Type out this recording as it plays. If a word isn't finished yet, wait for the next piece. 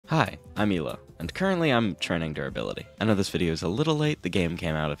Hi, I'm Elo, and currently I'm training durability. I know this video is a little late, the game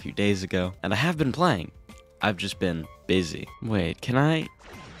came out a few days ago, and I have been playing. I've just been busy. Wait, can I...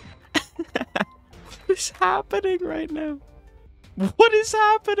 What is happening right now? What is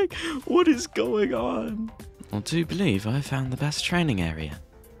happening? What is going on? I do believe I found the best training area.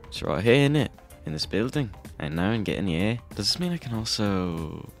 It's right here, innit? In this building. And now I'm getting here. Does this mean I can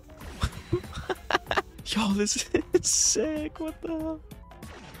also... Yo, this is sick. What the hell?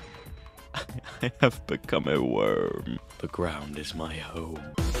 I have become a worm. The ground is my home.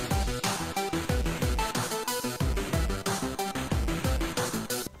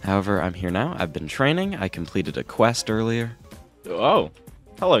 However, I'm here now. I've been training. I completed a quest earlier. Oh,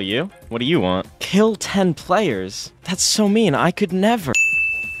 hello you. What do you want? Kill 10 players? That's so mean. I could never.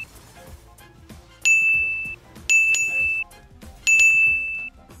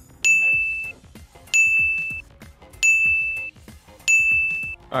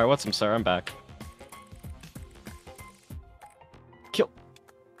 Alright, what's up, sir? I'm back. Kill.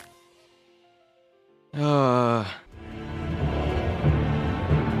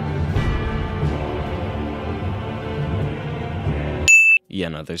 Yeah,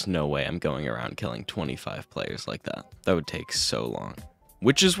 no, there's no way I'm going around killing 25 players like that. That would take so long.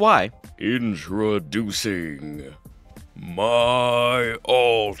 Which is why... Introducing my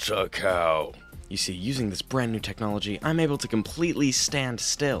alt account. You see, using this brand new technology, I'm able to completely stand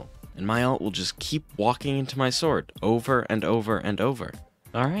still. And my ult will just keep walking into my sword, over and over and over.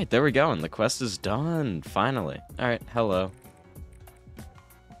 Alright, there we go, and the quest is done, finally. Alright, hello.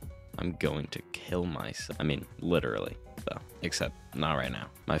 I'm going to kill myself. I mean, literally, though. Except, not right now.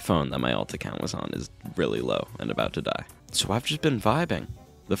 My phone that my alt account was on is really low and about to die. So I've just been vibing.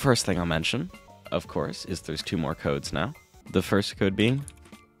 The first thing I'll mention, of course, is there's 2 more codes now. The first code being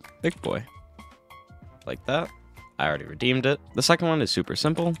Big Boy. Like that. I already redeemed it. The second one is super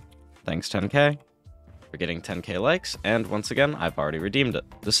simple. Thanks 10k. We're getting 10k likes, and once again, I've already redeemed it.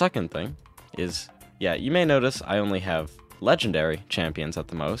 The second thing is, yeah, you may notice I only have legendary champions at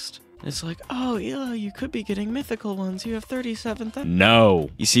the most. It's like, oh yeah, you could be getting mythical ones. You have 37,000.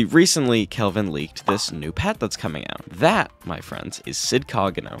 No! You see, recently, Kelvin leaked this new pet that's coming out. That, my friends, is Sid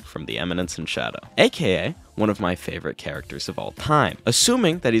Cogino from The Eminence in Shadow, aka one of my favorite characters of all time.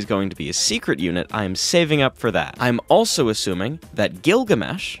 Assuming that he's going to be a secret unit, I am saving up for that. I'm also assuming that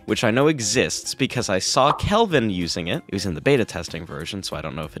Gilgamesh, which I know exists because I saw Kelvin using it. It was in the beta testing version, so I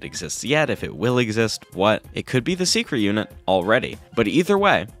don't know if it exists yet, if it will exist, what. It could be the secret unit already. But either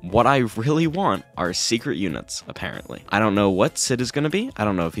way, what I really want are secret units, apparently. I don't know what Sid is going to be. I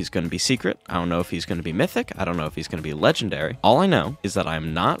don't know if he's going to be secret. I don't know if he's going to be mythic. I don't know if he's going to be legendary. All I know is that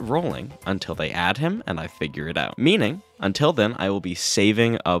I'm not rolling until they add him and I figure it out. Meaning, until then, I will be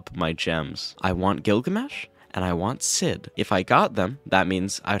saving up my gems. I want Gilgamesh and I want Sid. If I got them, that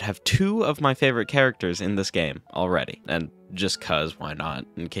means I'd have 2 of my favorite characters in this game already. And just cause, why not?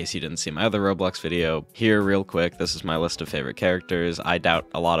 In case you didn't see my other Roblox video, here real quick, this is my list of favorite characters. I doubt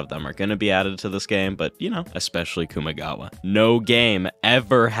a lot of them are gonna be added to this game, but you know, especially Kumagawa. No game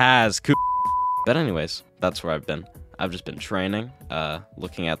ever has But anyways, that's where I've been. I've just been training,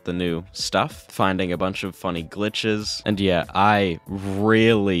 looking at the new stuff, finding a bunch of funny glitches, and yeah, I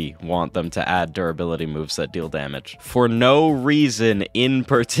really want them to add durability moves that deal damage. For no reason in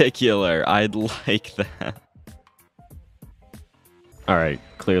particular, I'd like that. Alright,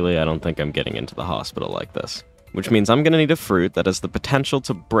 clearly I don't think I'm getting into the hospital like this, which means I'm gonna need a fruit that has the potential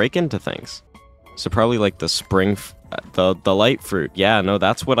to break into things. So probably like the spring, the light fruit. Yeah, no,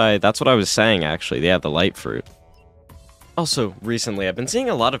 that's what I was saying actually. Yeah, the light fruit. Also, recently, I've been seeing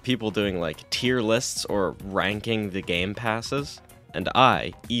a lot of people doing, like, tier lists or ranking the game passes, and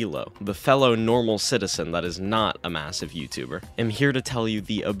I, Elo, the fellow normal citizen that is not a massive YouTuber, am here to tell you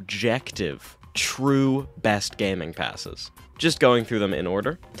the objective, true best gaming passes. Just going through them in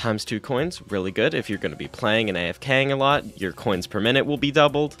order. ×2 coins, really good. If you're going to be playing and AFKing a lot, your coins per minute will be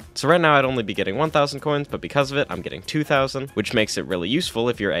doubled. So right now I'd only be getting 1,000 coins, but because of it, I'm getting 2,000, which makes it really useful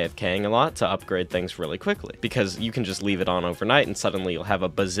if you're AFKing a lot to upgrade things really quickly, because you can just leave it on overnight and suddenly you'll have a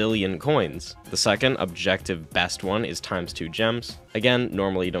bazillion coins. The second objective best one is ×2 gems. Again,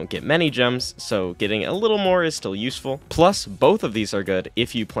 normally you don't get many gems, so getting a little more is still useful. Plus, both of these are good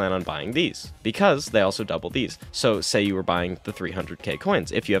if you plan on buying these, because they also double these. So say you were buying the 300k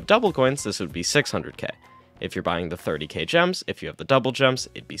coins. If you have double coins, this would be 600k. If you're buying the 30k gems, if you have the double gems,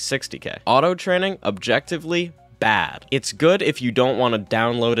 it'd be 60k. Auto training, objectively, bad. It's good if you don't want to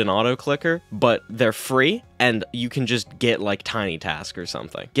download an auto clicker, but they're free and you can just get like Tiny Task or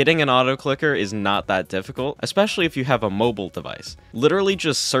something. Getting an auto clicker is not that difficult, especially if you have a mobile device. Literally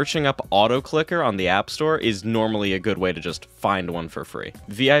just searching up auto clicker on the App Store is normally a good way to just find one for free.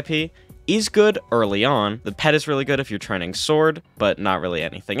 VIP is good early on. The pet is really good if you're training sword, but not really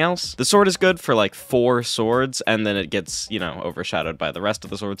anything else. The sword is good for like 4 swords, and then it gets, you know, overshadowed by the rest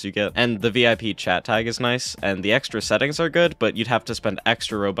of the swords you get. And the VIP chat tag is nice, and the extra settings are good, but you'd have to spend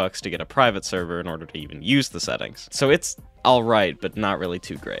extra Robux to get a private server in order to even use the settings. So it's alright, but not really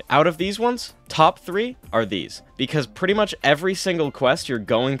too great. Out of these ones, top 3 are these, because pretty much every single quest you're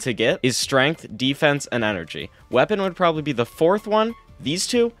going to get is strength, defense, and energy. Weapon would probably be the 4th one. These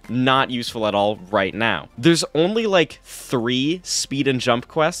 2, not useful at all right now. There's only like 3 speed and jump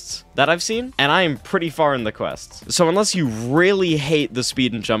quests that I've seen, and I am pretty far in the quests. So unless you really hate the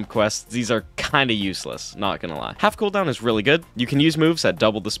speed and jump quests, these are kinda useless, not gonna lie. Half cooldown is really good. You can use moves at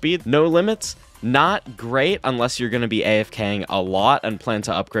double the speed. No limits, not great unless you're gonna be AFKing a lot and plan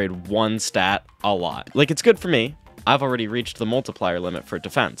to upgrade one stat a lot. Like, it's good for me. I've already reached the multiplier limit for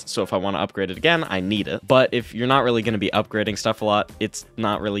defense, so if I want to upgrade it again, I need it. But if you're not really going to be upgrading stuff a lot, it's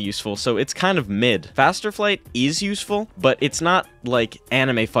not really useful, so it's kind of mid. Faster Flight is useful, but it's not like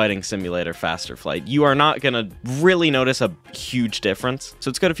anime fighting simulator Faster Flight. You are not going to really notice a huge difference, so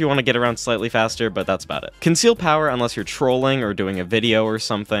it's good if you want to get around slightly faster, but that's about it. Conceal Power, unless you're trolling or doing a video or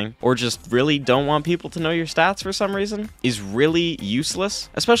something, or just really don't want people to know your stats for some reason, is really useless,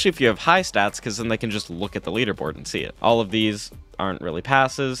 especially if you have high stats, because then they can just look at the leaderboard and see it. All of these aren't really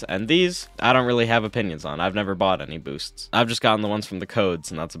passes, and these I don't really have opinions on. I've never bought any boosts. I've just gotten the ones from the codes,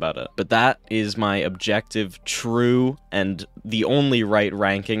 and that's about it. But that is my objective, true, and the only right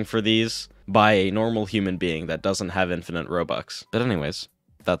ranking for these by a normal human being that doesn't have infinite Robux. But anyways,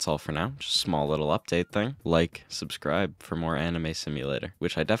 that's all for now. Just a small little update thing. Like, subscribe for more Anime Simulator,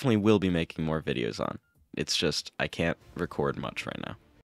 which I definitely will be making more videos on. It's just I can't record much right now.